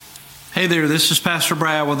Hey there, this is Pastor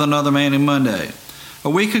Brad with Another Manny Monday. A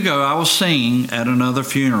week ago, I was singing at another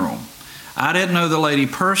funeral. I didn't know the lady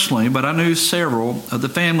personally, but I knew several of the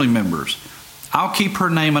family members. I'll keep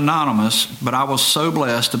her name anonymous, but I was so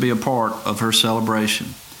blessed to be a part of her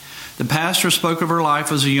celebration. The pastor spoke of her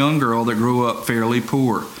life as a young girl that grew up fairly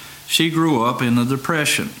poor. She grew up in the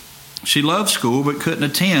Depression. She loved school but couldn't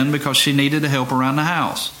attend because she needed to help around the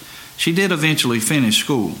house. She did eventually finish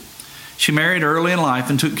school. She married early in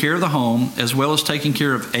life and took care of the home as well as taking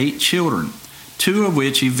care of 8 children, 2 of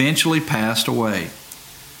which eventually passed away.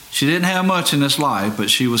 She didn't have much in this life,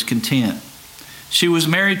 but she was content. She was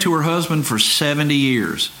married to her husband for 70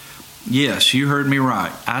 years. Yes, you heard me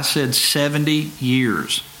right. I said 70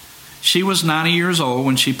 years. She was 90 years old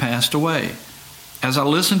when she passed away. As I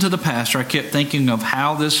listened to the pastor, I kept thinking of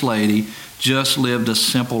how this lady just lived a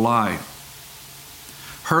simple life.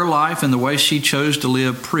 Her life and the way she chose to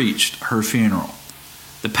live preached her funeral.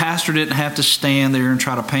 The pastor didn't have to stand there and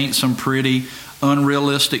try to paint some pretty,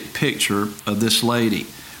 unrealistic picture of this lady.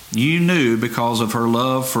 You knew because of her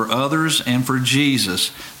love for others and for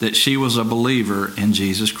Jesus that she was a believer in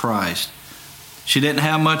Jesus Christ. She didn't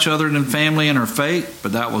have much other than family and her faith,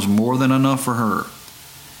 but that was more than enough for her.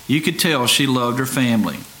 You could tell she loved her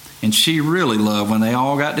family, and she really loved when they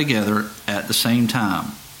all got together at the same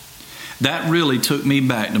time. That really took me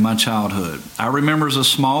back to my childhood. I remember as a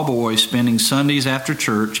small boy spending Sundays after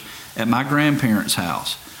church at my grandparents'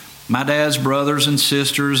 house. My dad's brothers and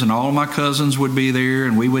sisters and all of my cousins would be there,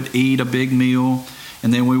 and we would eat a big meal,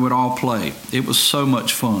 and then we would all play. It was so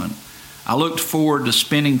much fun. I looked forward to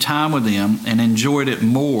spending time with them and enjoyed it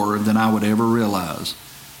more than I would ever realize.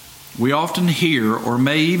 We often hear or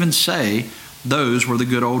may even say, those were the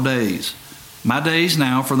good old days. My days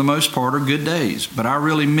now, for the most part, are good days, but I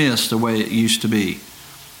really miss the way it used to be.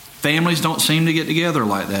 Families don't seem to get together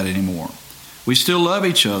like that anymore. We still love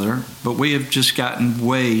each other, but we have just gotten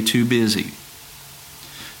way too busy.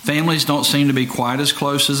 Families don't seem to be quite as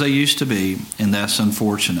close as they used to be, and that's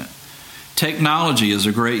unfortunate. Technology is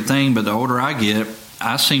a great thing, but the older I get,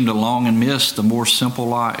 I seem to long and miss the more simple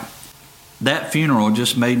life. That funeral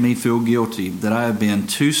just made me feel guilty that I have been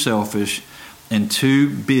too selfish and too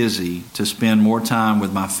busy to spend more time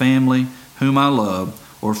with my family, whom I love,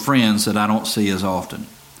 or friends that I don't see as often.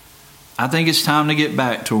 I think it's time to get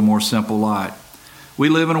back to a more simple life. We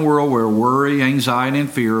live in a world where worry, anxiety, and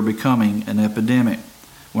fear are becoming an epidemic.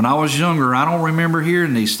 When I was younger, I don't remember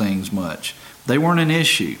hearing these things much. They weren't an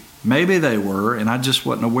issue. Maybe they were, and I just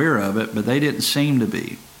wasn't aware of it, but they didn't seem to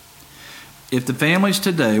be. If the families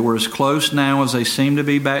today were as close now as they seemed to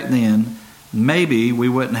be back then, maybe we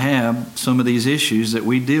wouldn't have some of these issues that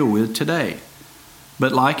we deal with today.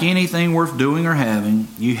 But like anything worth doing or having,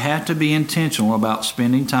 you have to be intentional about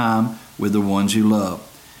spending time with the ones you love.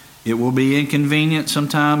 It will be inconvenient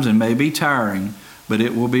sometimes and may be tiring, but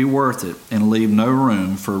it will be worth it and leave no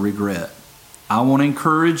room for regret. I want to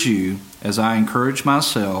encourage you, as I encourage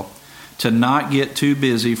myself, to not get too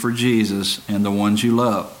busy for Jesus and the ones you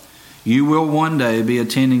love. You will one day be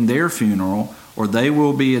attending their funeral, or they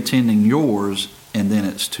will be attending yours, and then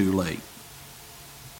it's too late.